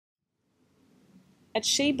At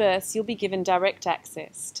She Births, you'll be given direct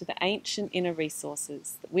access to the ancient inner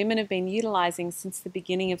resources that women have been utilising since the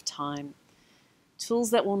beginning of time, tools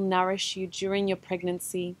that will nourish you during your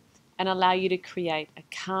pregnancy and allow you to create a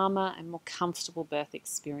calmer and more comfortable birth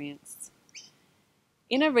experience.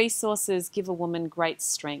 Inner resources give a woman great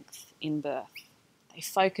strength in birth. They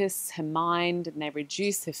focus her mind and they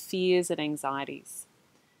reduce her fears and anxieties.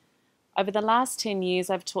 Over the last 10 years,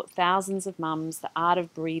 I've taught thousands of mums the art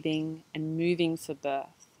of breathing and moving for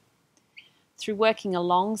birth. Through working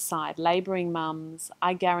alongside labouring mums,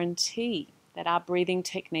 I guarantee that our breathing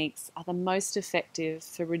techniques are the most effective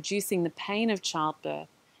for reducing the pain of childbirth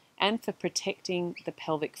and for protecting the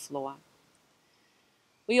pelvic floor.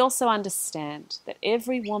 We also understand that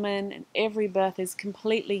every woman and every birth is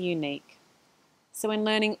completely unique. So in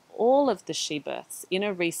learning all of the She Births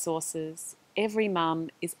inner resources, every mum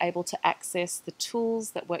is able to access the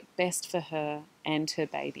tools that work best for her and her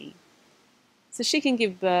baby, so she can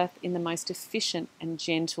give birth in the most efficient and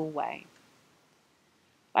gentle way.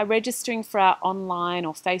 By registering for our online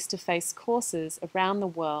or face-to-face courses around the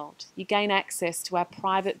world, you gain access to our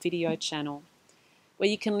private video channel, where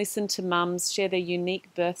you can listen to mums share their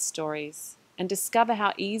unique birth stories and discover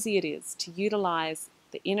how easy it is to utilise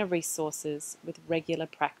the inner resources with regular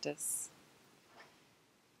practice.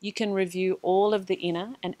 You can review all of the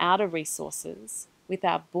inner and outer resources with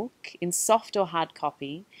our book in soft or hard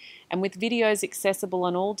copy and with videos accessible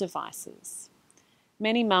on all devices.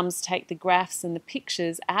 Many mums take the graphs and the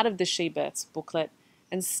pictures out of the She Births booklet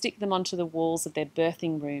and stick them onto the walls of their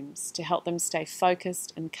birthing rooms to help them stay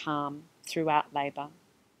focused and calm throughout labour.